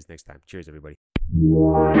see you guys next time. Cheers, everybody.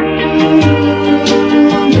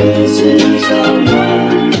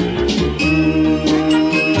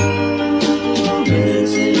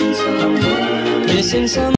 Missing some